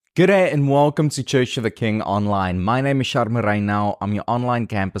Good day and welcome to Church of the King Online. My name is Charmoré now. I'm your online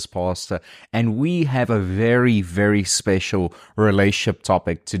campus pastor, and we have a very, very special relationship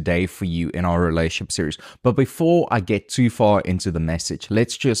topic today for you in our relationship series. But before I get too far into the message,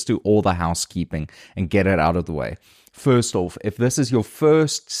 let's just do all the housekeeping and get it out of the way. First off, if this is your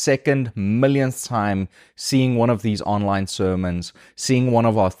first, second, millionth time seeing one of these online sermons, seeing one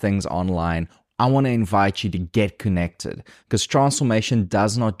of our things online, I want to invite you to get connected, because transformation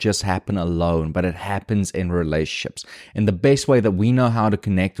does not just happen alone, but it happens in relationships. And the best way that we know how to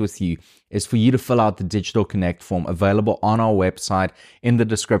connect with you is for you to fill out the digital connect form available on our website, in the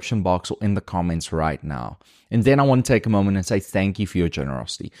description box, or in the comments right now. And then I want to take a moment and say thank you for your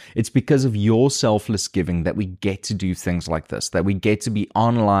generosity. It's because of your selfless giving that we get to do things like this, that we get to be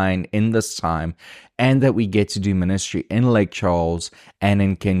online in this time, and that we get to do ministry in Lake Charles and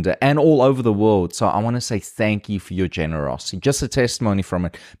in Kinder and all over the world. So I want to say thank you for your generosity. Just a testimony from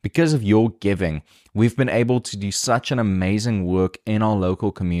it. Because of your giving, we've been able to do such an amazing work in our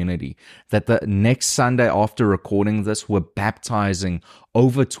local community that the next Sunday after recording this, we're baptizing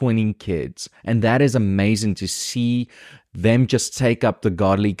over 20 kids. And that is amazing to see them just take up the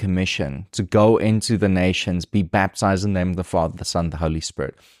godly commission to go into the nations, be baptized in the name of the Father, the Son, the Holy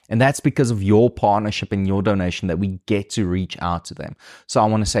Spirit. And that's because of your partnership and your donation that we get to reach out to them. So I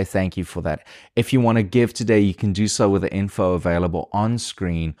want to say thank you for that. If you want to give today, you can do so with the info available on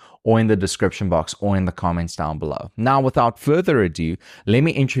screen or in the description box or in the comments down below. Now, without further ado, let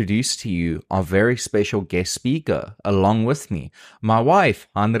me introduce to you our very special guest speaker along with me, my wife,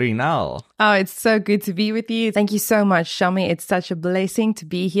 Hanrie. Oh, it's so good to be with you. Thank you so much, Shami. It's such a blessing to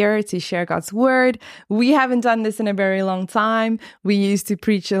be here to share God's word. We haven't done this in a very long time. We used to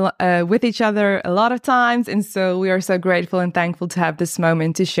preach with each other a lot of times. And so we are so grateful and thankful to have this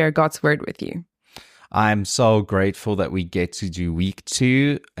moment to share God's word with you. I'm so grateful that we get to do week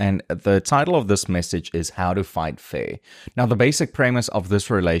 2, and the title of this message is How to Fight Fair. Now, the basic premise of this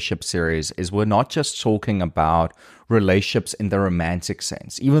relationship series is we're not just talking about relationships in the romantic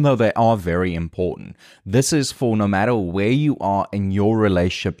sense, even though they are very important. This is for no matter where you are in your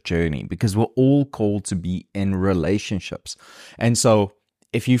relationship journey, because we're all called to be in relationships. And so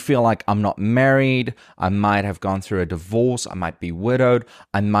if you feel like I'm not married, I might have gone through a divorce, I might be widowed,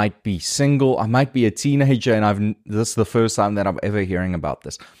 I might be single, I might be a teenager, and this is the first time that I'm ever hearing about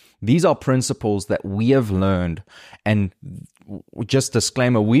this. These are principles that we have learned, and just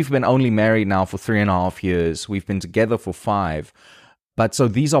disclaimer, we've been only married now for 3.5 years. We've been together for 5. But so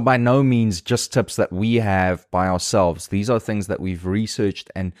these are by no means just tips that we have by ourselves. These are things that we've researched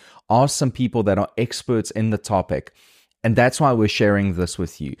and asked some people that are experts in the topic. And that's why we're sharing this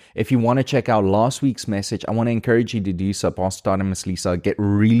with you. If you want to check out last week's message, I want to encourage you to do so. Pastor and Miss Lisa get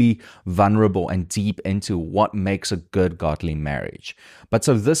really vulnerable and deep into what makes a good godly marriage. But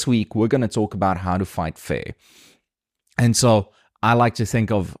so this week, we're going to talk about how to fight fair. And so I like to think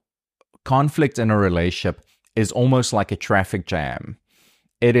of conflict in a relationship is almost like a traffic jam.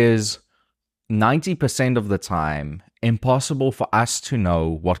 It is 90% of the time impossible for us to know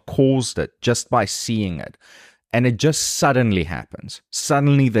what caused it just by seeing it. And it just suddenly happens.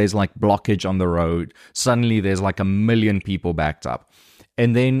 Suddenly there's like blockage on the road. Suddenly there's like 1 million people backed up.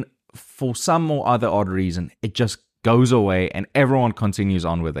 And then for some or other odd reason, it just goes away and everyone continues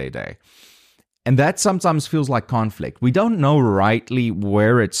on with their day. And that sometimes feels like conflict. We don't know rightly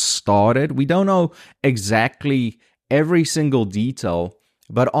where it started. We don't know exactly every single detail.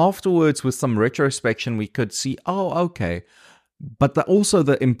 But afterwards, with some retrospection, we could see, oh, okay. But also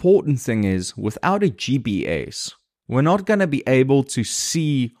the important thing is, without a GPS, we're not going to be able to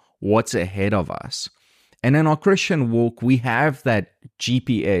see what's ahead of us. And in our Christian walk, we have that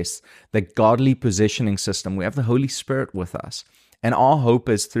GPS, the godly positioning system. We have the Holy Spirit with us. And our hope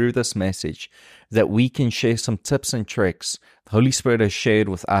is through this message that we can share some tips and tricks the Holy Spirit has shared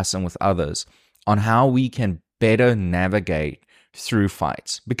with us and with others on how we can better navigate through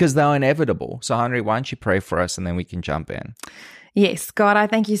fights, because they're inevitable. So, Hanrie, why don't you pray for us and then we can jump in? Yes, God, I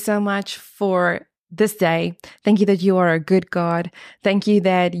thank you so much for this day. Thank you that you are a good God. Thank you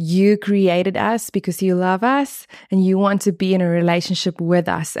that you created us because you love us and you want to be in a relationship with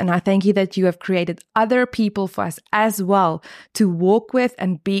us. And I thank you that you have created other people for us as well to walk with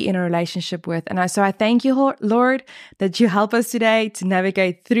and be in a relationship with. And so I thank you, Lord, that you help us today to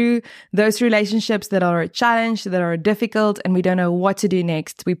navigate through those relationships that are a challenge, that are difficult, and we don't know what to do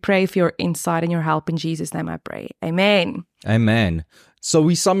next. We pray for your insight and your help. In Jesus' name I pray. Amen. Amen. So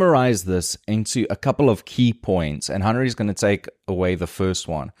we summarize this into a couple of key points, and Hanrie is going to take away the first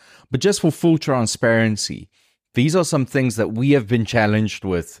one. But just for full transparency, These are some things that we have been challenged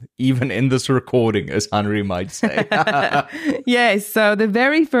with, even in this recording, as Hanrie might say. Yes. So the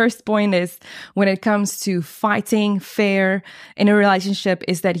very first point is, when it comes to fighting fair in a relationship,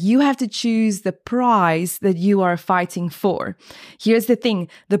 is that you have to choose the prize that you are fighting for. Here's the thing: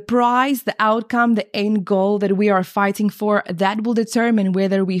 the prize, the outcome, the end goal that we are fighting for, that will determine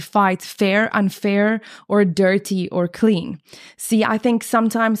whether we fight fair, unfair, or dirty or clean. See, I think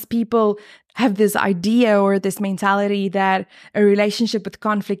sometimes people have this idea or this mentality that a relationship with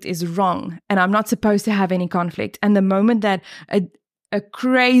conflict is wrong and I'm not supposed to have any conflict. And the moment that a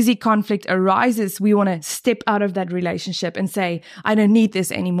crazy conflict arises, we want to step out of that relationship and say, I don't need this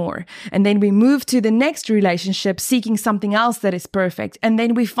anymore. And then we move to the next relationship seeking something else that is perfect. And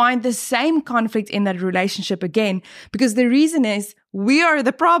then we find the same conflict in that relationship again, because the reason is we are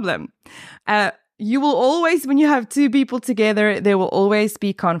the problem. You will always, when you have two people together, there will always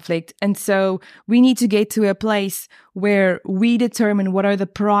be conflict. And so we need to get to a place where we determine what are the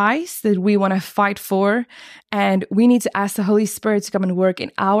prize that we want to fight for. And we need to ask the Holy Spirit to come and work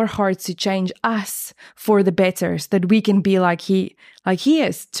in our hearts to change us for the better, so that we can be like He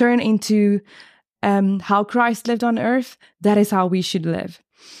is, turn into how Christ lived on earth. That is how we should live.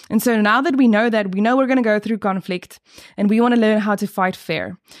 And so now that we know that, we know we're going to go through conflict and we want to learn how to fight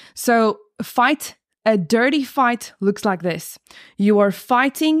fair. So a dirty fight looks like this. You are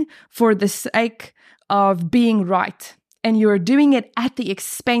fighting for the sake of being right, and you are doing it at the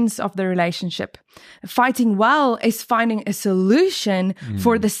expense of the relationship. Fighting well is finding a solution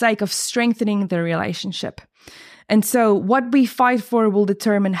for the sake of strengthening the relationship. And so what we fight for will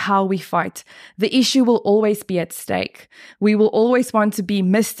determine how we fight. The issue will always be at stake. We will always want to be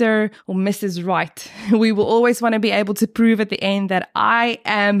Mr. or Mrs. Right. We will always want to be able to prove at the end that I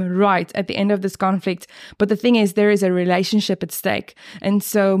am right at the end of this conflict. But the thing is, there is a relationship at stake. And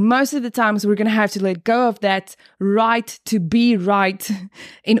so most of the times we're going to have to let go of that right to be right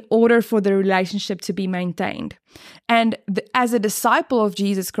in order for the relationship to be maintained. And as a disciple of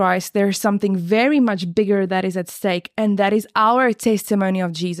Jesus Christ, there's something very much bigger that is at stake, and that is our testimony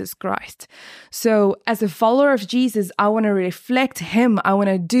of Jesus Christ. So as a follower of Jesus, I want to reflect Him. I want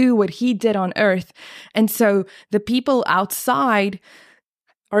to do what He did on earth. And so the people outside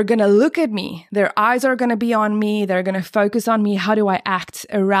are going to look at me. Their eyes are going to be on me. They're going to focus on me. How do I act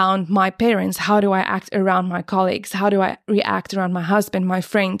around my parents? How do I act around my colleagues? How do I react around my husband, my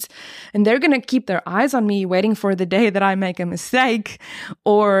friends? And they're going to keep their eyes on me, waiting for the day that I make a mistake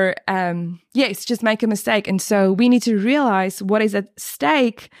or, just make a mistake. And so we need to realize what is at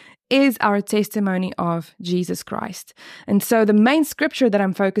stake is our testimony of Jesus Christ. And so the main scripture that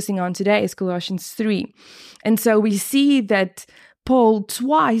I'm focusing on today is Colossians 3. And so we see that Paul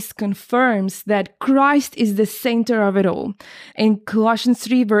twice confirms that Christ is the center of it all. In Colossians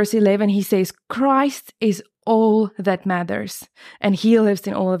 3 verse 11, he says, Christ is all that matters, and He lives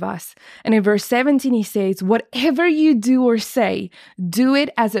in all of us. And in verse 17, he says, whatever you do or say, do it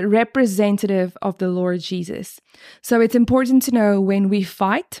as a representative of the Lord Jesus. So it's important to know when we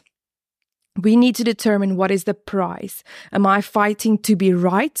fight, we need to determine what is the prize. Am I fighting to be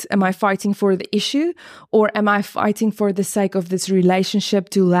right? Am I fighting for the issue? Or am I fighting for the sake of this relationship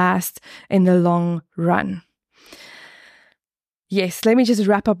to last in the long run? Yes, let me just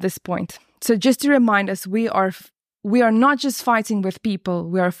wrap up this point. So just to remind us, we are not just fighting with people,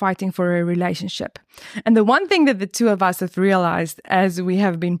 we are fighting for a relationship. And the one thing that the two of us have realized as we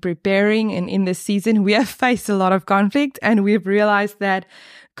have been preparing and in this season, we have faced a lot of conflict, and we've realized that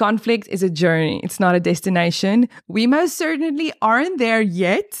conflict is a journey. It's not a destination. We most certainly aren't there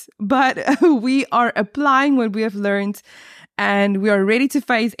yet, but we are applying what we have learned, and we are ready to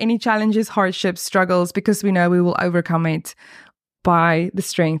face any challenges, hardships, struggles, because we know we will overcome it by the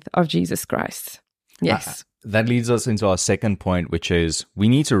strength of Jesus Christ. Yes. That leads us into our second point, which is we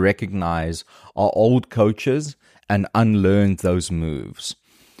need to recognize our old coaches and unlearn those moves.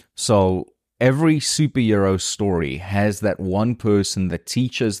 So every superhero story has that one person that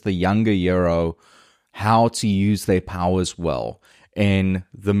teaches the younger hero how to use their powers well. In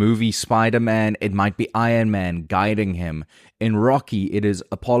the movie Spider-Man, it might be Iron Man guiding him. In Rocky, it is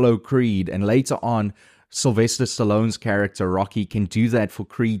Apollo Creed. And later on, Sylvester Stallone's character Rocky can do that for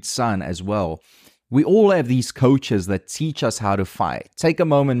Creed's son as well. We all have these coaches that teach us how to fight. Take a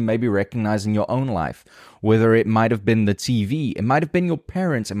moment, maybe recognizing your own life, whether it might have been the TV, it might have been your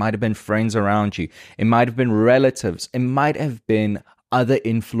parents, it might have been friends around you, it might have been relatives, it might have been other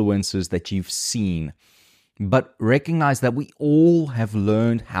influences that you've seen. But recognize that we all have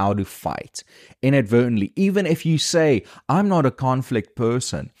learned how to fight inadvertently. Even if you say, I'm not a conflict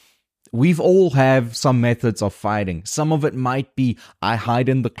person, We've all have some methods of fighting. Some of it might be I hide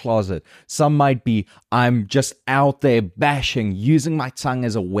in the closet. Some might be I'm just out there bashing, using my tongue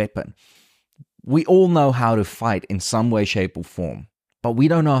as a weapon. We all know how to fight in some way, shape, or form, but we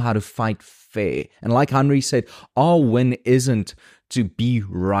don't know how to fight fair. And like Hanrie said, our win isn't to be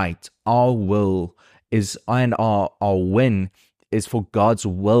right. Our will is, and our win is for God's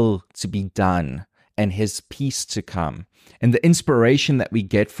will to be done and His peace to come. And the inspiration that we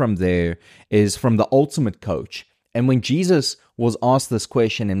get from there is from the ultimate coach. And when Jesus was asked this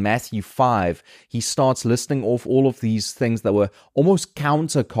question in Matthew 5, he starts listing off all of these things that were almost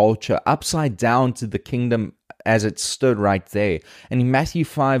counterculture, upside down to the kingdom as it stood right there. And in Matthew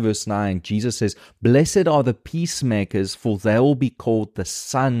 5 verse 9, Jesus says, "Blessed are the peacemakers, for they will be called the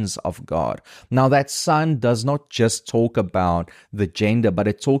sons of God." Now that son does not just talk about the gender, but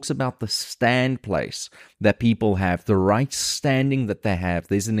it talks about the stand place that people have, the right standing that they have.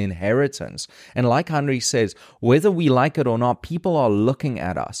 There's an inheritance. And like Hanrie says, whether we like it or not, people are looking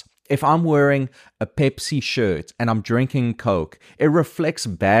at us. If I'm wearing a Pepsi shirt and I'm drinking Coke, it reflects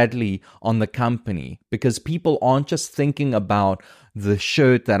badly on the company because people aren't just thinking about the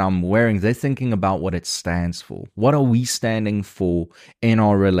shirt that I'm wearing. They're thinking about what it stands for. What are we standing for in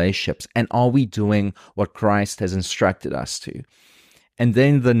our relationships? And are we doing what Christ has instructed us to? And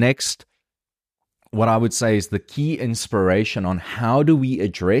then the next, what I would say is the key inspiration on how do we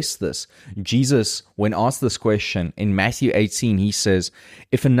address this. Jesus, when asked this question in Matthew 18, he says,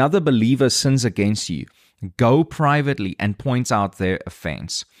 "If another believer sins against you, go privately and point out their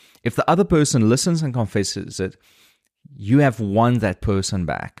offense. If the other person listens and confesses it, you have won that person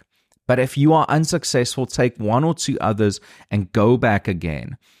back. But if you are unsuccessful, take one or two others and go back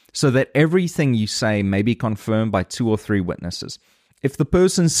again, so that everything you say may be confirmed by 2 or 3 witnesses. If the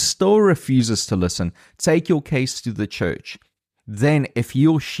person still refuses to listen, take your case to the church. Then, if he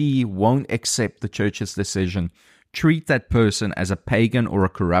or she won't accept the church's decision, treat that person as a pagan or a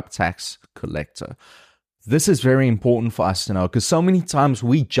corrupt tax collector." This is very important for us to know because so many times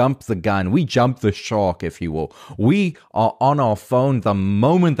we jump the gun, we jump the shark, if you will. We are on our phone the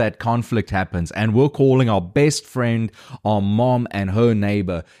moment that conflict happens and we're calling our best friend, our mom, and her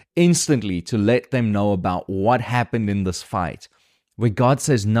neighbor instantly to let them know about what happened in this fight. Where God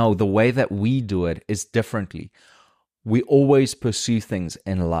says, no, the way that we do it is differently. We always pursue things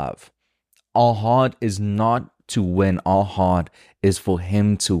in love. Our heart is not to win. Our heart is for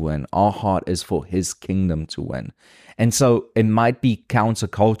Him to win. Our heart is for His kingdom to win. And so it might be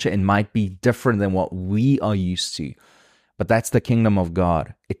counterculture. It might be different than what we are used to. But that's the kingdom of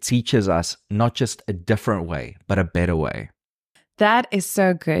God. It teaches us not just a different way, but a better way. That is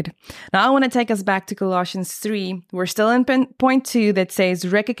so good. Now I want to take us back to Colossians 3. We're still in point 2 that says,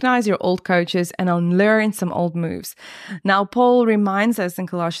 recognize your old coaches and unlearn some old moves. Now Paul reminds us in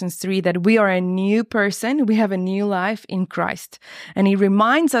Colossians 3 that we are a new person. We have a new life in Christ. And he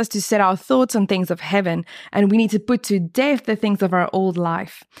reminds us to set our thoughts on things of heaven, and we need to put to death the things of our old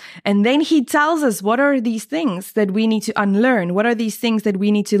life. And then he tells us what are these things that we need to unlearn? What are these things that we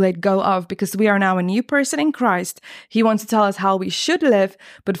need to let go of? Because we are now a new person in Christ. He wants to tell us how we should live,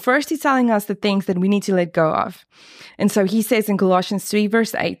 but first he's telling us the things that we need to let go of. And so he says in Colossians 3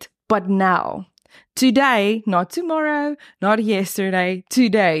 verse 8, but now, today, not tomorrow, not yesterday,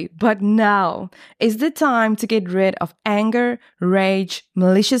 today, but now is the time to get rid of anger, rage,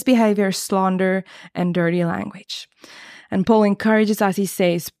 malicious behavior, slander, and dirty language. And Paul encourages us, he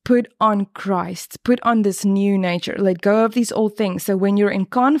says, put on Christ, put on this new nature, let go of these old things. So when you're in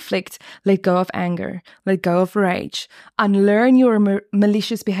conflict, let go of anger, let go of rage, unlearn your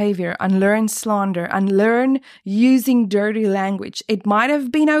malicious behavior, unlearn slander, unlearn using dirty language. It might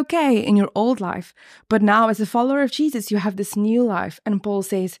have been okay in your old life, but now as a follower of Jesus, you have this new life. And Paul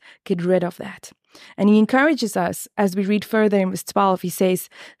says, get rid of that. And he encourages us, as we read further in verse 12, he says,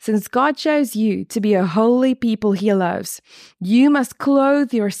 since God chose you to be a holy people He loves, you must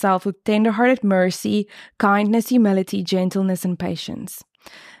clothe yourself with tender-hearted mercy, kindness, humility, gentleness, and patience.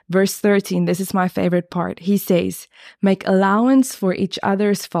 Verse 13, this is my favorite part. He says, make allowance for each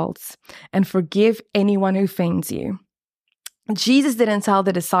other's faults and forgive anyone who offends you. Jesus didn't tell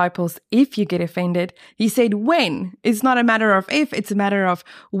the disciples, if you get offended. He said, when. It's not a matter of if, it's a matter of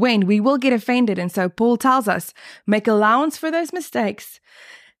when. We will get offended. And so Paul tells us, make allowance for those mistakes.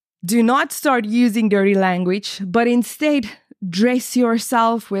 Do not start using dirty language, but instead dress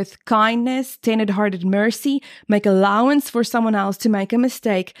yourself with kindness, tender-hearted mercy. Make allowance for someone else to make a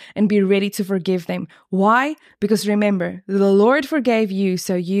mistake and be ready to forgive them. Why? Because remember, the Lord forgave you,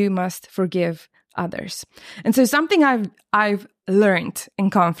 so you must forgive others. And so something I've learned in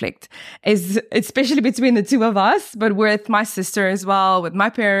conflict is, especially between the two of us, but with my sister as well, with my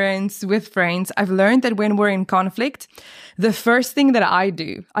parents, with friends, I've learned that when we're in conflict, the first thing that I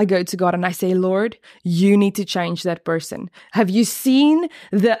do, I go to God and I say, Lord, you need to change that person. Have you seen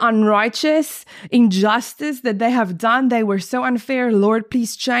the unrighteous injustice that they have done? They were so unfair. Lord,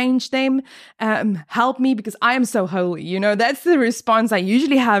 please change them. Help me because I am so holy. You know, that's the response I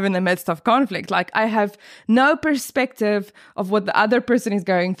usually have in the midst of conflict. Like, I have no perspective of what the other person is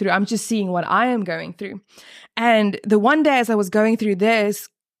going through. I'm just seeing what I am going through. And the one day as I was going through this,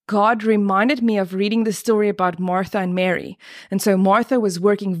 God reminded me of reading the story about Martha and Mary. And so Martha was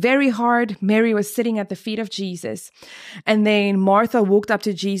working very hard. Mary was sitting at the feet of Jesus. And then Martha walked up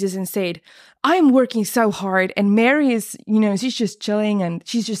to Jesus and said, I'm working so hard. And Mary is, she's just chilling and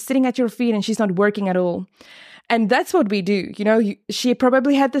she's just sitting at your feet and she's not working at all. And that's what we do. She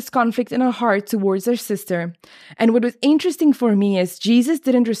probably had this conflict in her heart towards her sister. And what was interesting for me is Jesus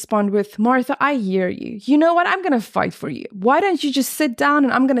didn't respond with, Martha, I hear you. You know what? I'm going to fight for you. Why don't you just sit down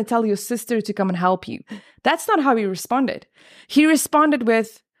and I'm going to tell your sister to come and help you? That's not how he responded. He responded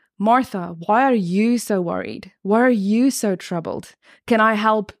with, Martha, why are you so worried? Why are you so troubled? Can I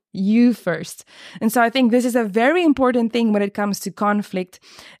help you first? And so I think this is a very important thing when it comes to conflict,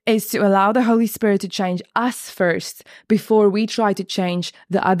 is to allow the Holy Spirit to change us first before we try to change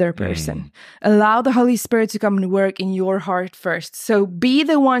the other person. Allow the Holy Spirit to come and work in your heart first. So be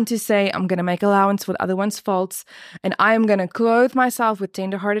the one to say, I'm going to make allowance for the other one's faults, and I am going to clothe myself with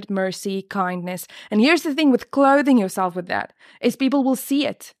tender-hearted mercy, kindness. And here's the thing with clothing yourself with that, is people will see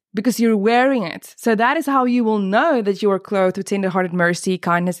it, because you're wearing it. So that is how you will know that you are clothed with tender-hearted mercy,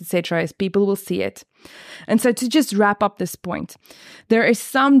 kindness, etc., is people will see it. And so to just wrap up this point, there is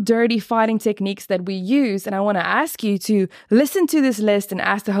some dirty fighting techniques that we use, and I want to ask you to listen to this list and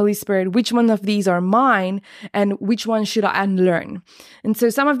ask the Holy Spirit, which one of these are mine and which one should I unlearn? And so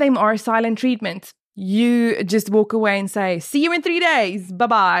some of them are silent treatment. You just walk away and say, see you in 3 days,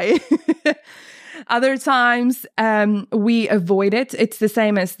 bye-bye. Other times, we avoid it. It's the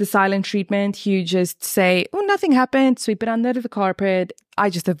same as the silent treatment. You just say, oh, nothing happened, sweep it under the carpet.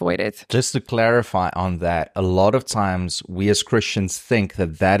 I just avoid it. Just to clarify on that, a lot of times we as Christians think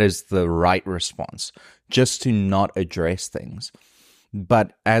that that is the right response, just to not address things.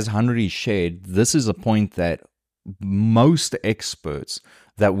 But as Hanrie shared, this is a point that most experts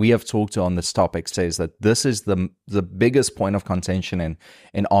that we have talked to on this topic says that this is the biggest point of contention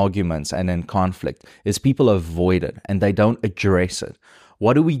in arguments and in conflict, is people avoid it and they don't address it.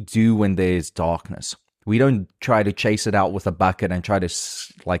 What do we do when there's darkness? We don't try to chase it out with a bucket and try to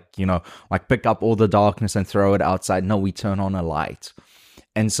pick up all the darkness and throw it outside. No, we turn on a light.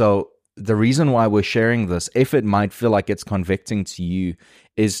 And so the reason why we're sharing this, if it might feel like it's convicting to you,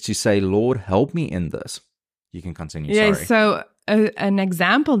 is to say, Lord, help me in this. You can continue. Yeah, sorry. So an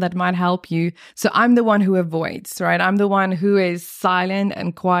example that might help you. So I'm the one who avoids, right? I'm the one who is silent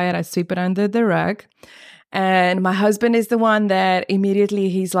and quiet. I sweep it under the rug. And my husband is the one that immediately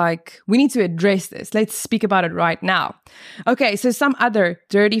he's like, we need to address this. Let's speak about it right now. Okay, so some other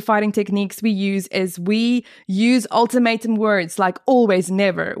dirty fighting techniques we use is we use ultimatum words like always,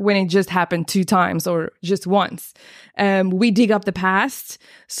 never, when it just happened 2 times or just once. We dig up the past,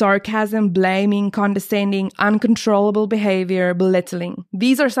 sarcasm, blaming, condescending, uncontrollable behavior, belittling.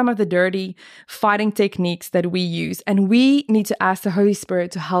 These are some of the dirty fighting techniques that we use. And we need to ask the Holy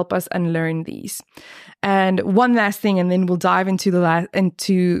Spirit to help us unlearn these. And one last thing, and then we'll dive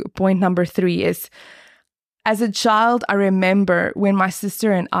into point number 3 is, as a child, I remember when my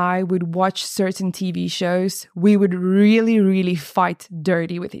sister and I would watch certain TV shows, we would really, really fight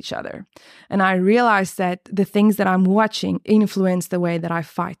dirty with each other. And I realized that the things that I'm watching influence the way that I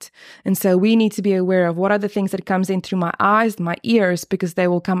fight. And so we need to be aware of what are the things that comes in through my eyes, my ears, because they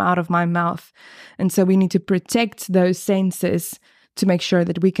will come out of my mouth. And so we need to protect those senses to make sure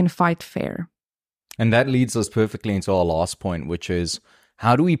that we can fight fair. And that leads us perfectly into our last point, which is,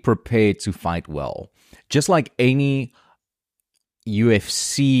 how do we prepare to fight well? Just like any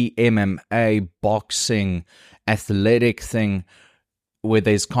UFC, MMA, boxing, athletic thing where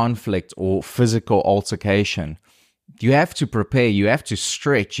there's conflict or physical altercation, you have to prepare, you have to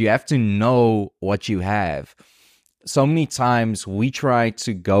stretch, you have to know what you have. So many times we try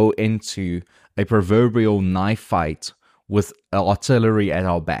to go into a proverbial knife fight with artillery at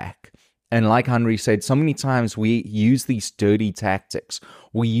our back. And like Hanrie said, so many times we use these dirty tactics.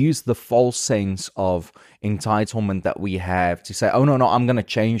 We use the false sense of entitlement that we have to say, oh, no, I'm going to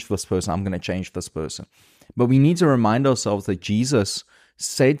change this person. I'm going to change this person. But we need to remind ourselves that Jesus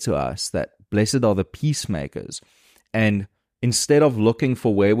said to us that blessed are the peacemakers. And instead of looking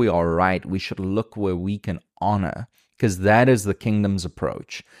for where we are right, we should look where we can honor because that is the kingdom's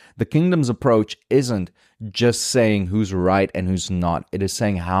approach. The kingdom's approach isn't just saying who's right and who's not. It is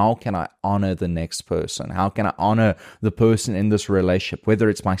saying, how can I honor the next person? How can I honor the person in this relationship, whether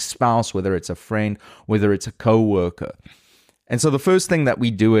it's my spouse, whether it's a friend, whether it's a coworker. And so the first thing that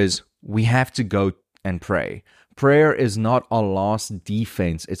we do is we have to go and pray. Prayer is not our last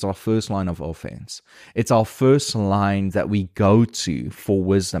defense. It's our first line of offense. It's our first line that we go to for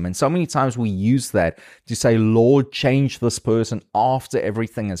wisdom. And so many times we use that to say, Lord, change this person after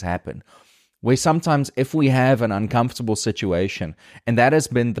everything has happened. Where sometimes if we have an uncomfortable situation, and that has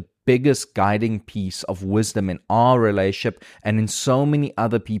been the biggest guiding piece of wisdom in our relationship and in so many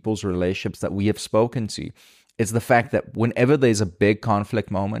other people's relationships that we have spoken to, is the fact that whenever there's a big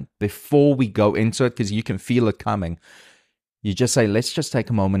conflict moment, before we go into it, because you can feel it coming, you just say, let's just take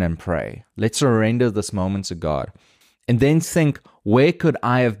a moment and pray. Let's surrender this moment to God. And then think, where could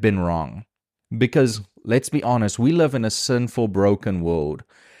I have been wrong? Because let's be honest, we live in a sinful, broken world.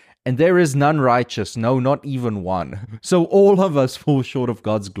 And there is none righteous, no, not even one. So all of us fall short of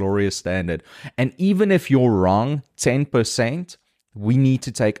God's glorious standard. And even if you're wrong 10%, we need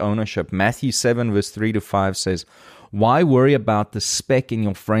to take ownership. Matthew 7 verse 3-5 says, why worry about the speck in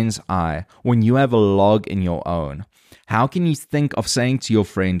your friend's eye when you have a log in your own? How can you think of saying to your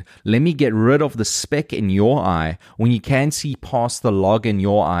friend, let me get rid of the speck in your eye when you can't see past the log in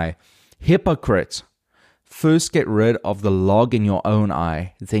your eye? Hypocrite! First get rid of the log in your own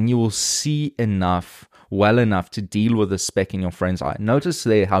eye, then you will see well enough to deal with the speck in your friend's eye. Notice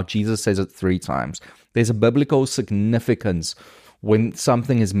there how Jesus says it 3 times. There's a biblical significance when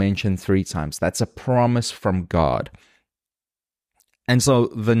something is mentioned 3 times. That's a promise from God. And so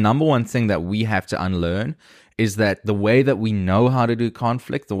the number one thing that we have to unlearn is that the way that we know how to do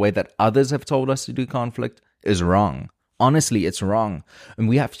conflict, the way that others have told us to do conflict, is wrong. Honestly, it's wrong. And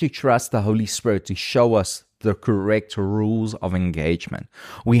we have to trust the Holy Spirit to show us the correct rules of engagement.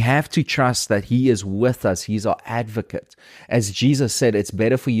 We have to trust that He is with us. He's our advocate. As Jesus said, it's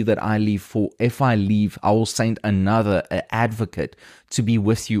better for you that I leave, for if I leave, I will send another, an advocate, to be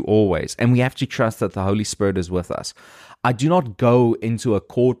with you always. And we have to trust that the Holy Spirit is with us. I do not go into a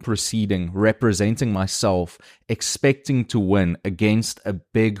court proceeding representing myself, expecting to win against a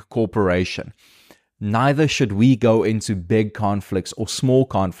big corporation. Neither should we go into big conflicts or small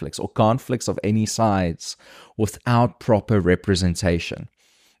conflicts or conflicts of any size without proper representation.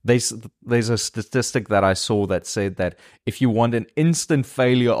 There's a statistic that I saw that said that if you want an instant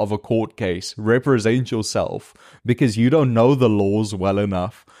failure of a court case, represent yourself, because you don't know the laws well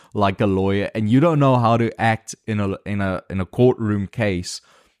enough like a lawyer, and you don't know how to act in a courtroom case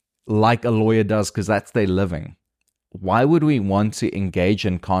like a lawyer does, because that's their living. Why would we want to engage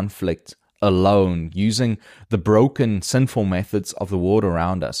in conflict alone, using the broken, sinful methods of the world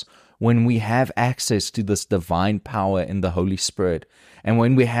around us, when we have access to this divine power in the Holy Spirit, and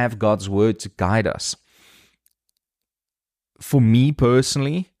when we have God's Word to guide us? For me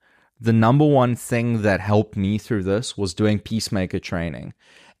personally, the number one thing that helped me through this was doing peacemaker training.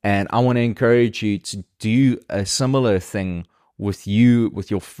 And I want to encourage you to do a similar thing with you,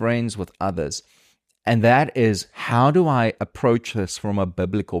 with your friends, with others. And that is, how do I approach this from a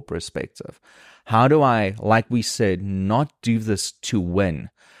biblical perspective? How do I, like we said, not do this to win?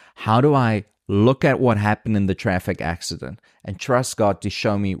 How do I look at what happened in the traffic accident and trust God to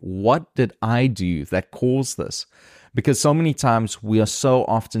show me, what did I do that caused this? Because so many times we are so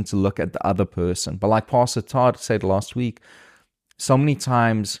often to look at the other person. But like Pastor Todd said last week, so many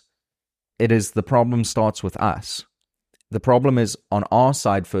times it is the problem starts with us. The problem is on our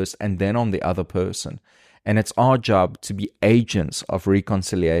side first and then on the other person. And it's our job to be agents of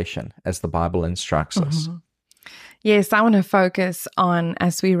reconciliation, as the Bible instructs us. Mm-hmm. Yes, I want to focus on,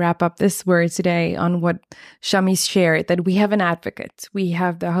 as we wrap up this word today, on what Shami's shared, that we have an advocate. We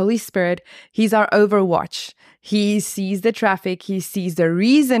have the Holy Spirit. He's our overwatch. He sees the traffic. He sees the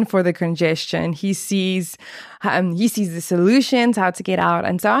reason for the congestion. He sees the solutions, how to get out.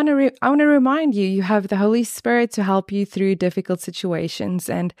 And so I want to remind you, you have the Holy Spirit to help you through difficult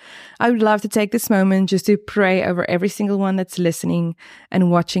situations. And I would love to take this moment just to pray over every single one that's listening and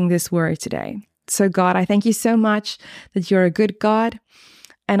watching this word today. So God, I thank you so much that you're a good God.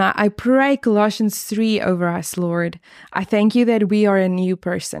 And I pray Colossians 3 over us, Lord. I thank you that we are a new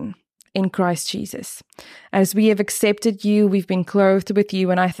person. in Christ Jesus. As we have accepted you, we've been clothed with you.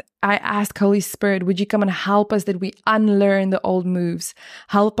 And I ask, Holy Spirit, would you come and help us that we unlearn the old moves?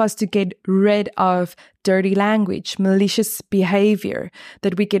 Help us to get rid of dirty language, malicious behavior,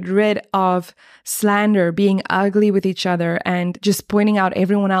 that we get rid of slander, being ugly with each other, and just pointing out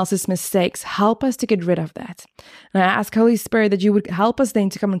everyone else's mistakes. Help us to get rid of that. And I ask, Holy Spirit, that you would help us then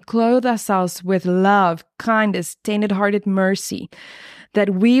to come and clothe ourselves with love, kindness, tender-hearted mercy,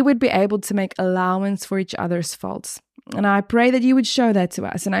 that we would be able to make allowance for each other's faults. And I pray that you would show that to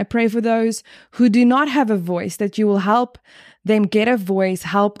us. And I pray for those who do not have a voice, that you will help them get a voice,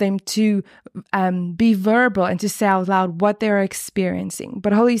 help them to be verbal and to say out loud what they're experiencing.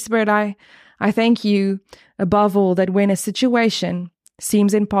 But Holy Spirit, I thank you above all that when a situation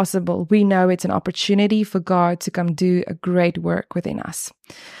seems impossible, we know it's an opportunity for God to come do a great work within us.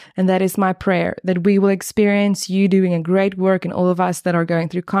 And that is my prayer, that we will experience you doing a great work in all of us that are going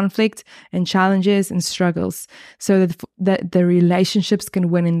through conflict and challenges and struggles, so that the relationships can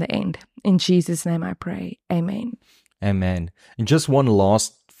win in the end. In Jesus' name I pray. Amen. Amen. And just one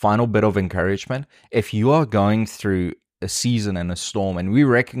last final bit of encouragement. If you are going through a season and a storm, and we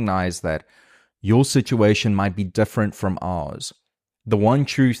recognize that your situation might be different from ours, the one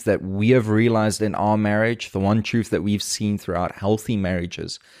truth that we have realized in our marriage, the one truth that we've seen throughout healthy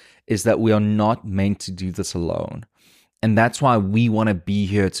marriages, is that we are not meant to do this alone. And that's why we want to be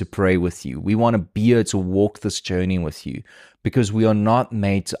here to pray with you. We want to be here to walk this journey with you, because we are not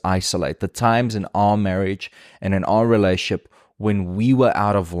made to isolate. The times in our marriage and in our relationship when we were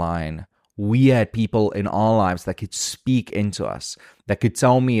out of line, we had people in our lives that could speak into us, that could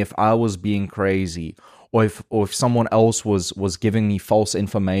tell me if I was being crazy, or if someone else was giving me false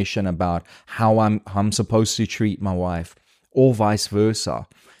information about how I'm supposed to treat my wife, or vice versa.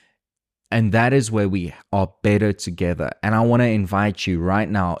 And that is where we are better together. And I want to invite you right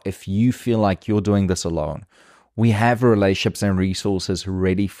now, if you feel like you're doing this alone, we have relationships and resources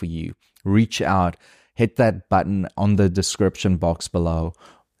ready for you. Reach out, hit that button on the description box below.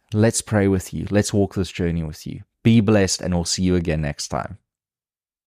 Let's pray with you. Let's walk this journey with you. Be blessed, and we'll see you again next time.